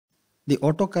The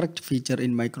autocorrect feature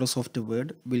in Microsoft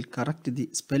Word will correct the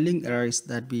spelling errors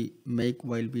that we make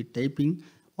while we typing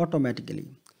automatically.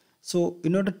 So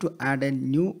in order to add a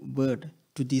new word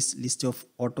to this list of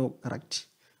autocorrect,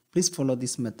 please follow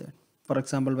this method. For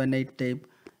example, when I type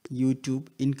YouTube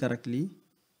incorrectly,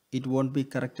 it won't be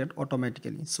corrected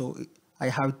automatically. So I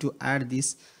have to add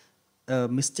this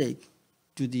mistake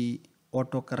to the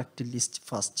autocorrect list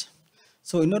first.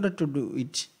 So in order to do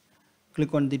it,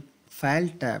 click on the File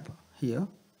tab here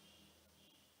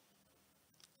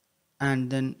and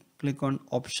then click on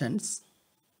Options.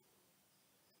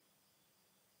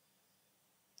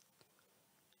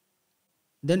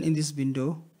 Then in this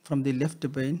window, from the left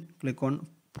pane, click on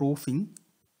Proofing,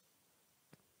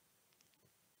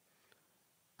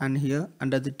 and here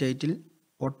under the title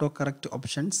autocorrect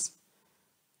options,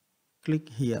 click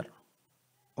here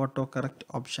autocorrect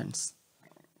options.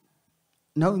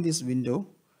 Now in this window,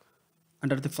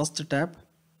 under the first tab,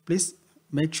 please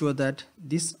make sure that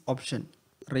this option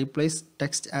replace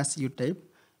text as you type,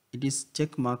 it is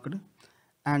check marked,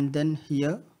 and then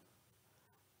here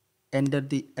enter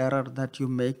the error that you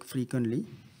make frequently,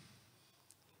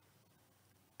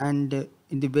 and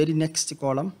in the very next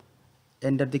column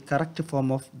enter the correct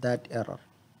form of that error.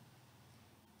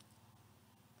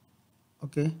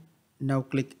 Okay, now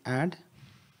click add,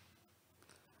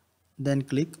 then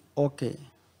click OK.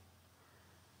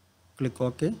 Click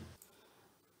OK.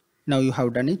 Now you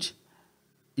have done it.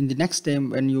 In the next time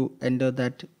when you enter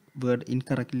that word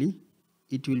incorrectly,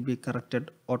 it will be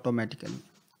corrected automatically.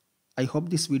 I hope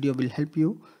this video will help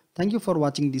you. Thank you for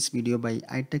watching this video by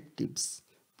iTech Tips.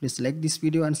 Please like this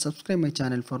video and subscribe my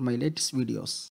channel for my latest videos.